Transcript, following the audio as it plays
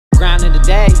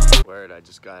today. Word, I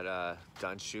just got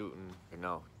done shooting, or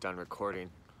no, done recording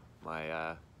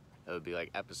my, it would be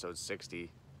like episode 60,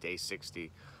 day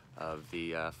 60 of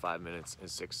the 5 minutes and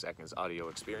 6 seconds audio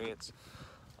experience.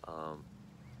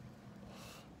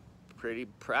 Pretty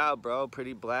proud, bro,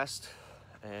 pretty blessed.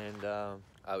 And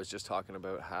I was just talking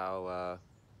about how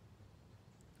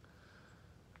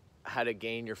to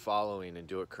gain your following and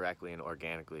do it correctly and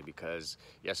organically, because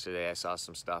yesterday I saw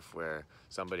some stuff where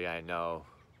somebody I know,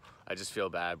 I just feel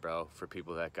bad, bro, for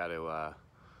people that got to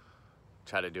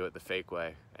try to do it the fake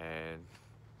way. And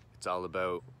it's all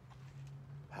about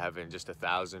having just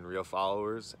 1,000 real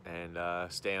followers and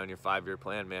stay on your 5-year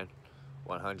plan, man.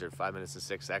 100, 5 minutes and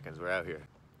 6 seconds, we're out here.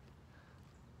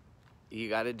 You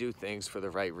got to do things for the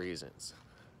right reasons.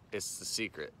 It's the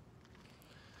secret.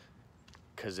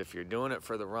 Because if you're doing it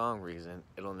for the wrong reason,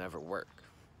 it'll never work.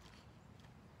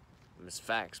 And it's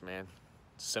facts, man.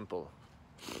 It's simple.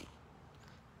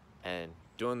 And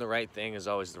doing the right thing is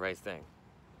always the right thing.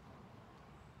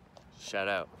 Shout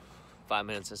out. 5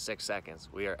 minutes and 6 seconds.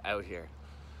 We are out here.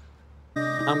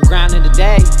 I'm grinding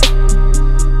today.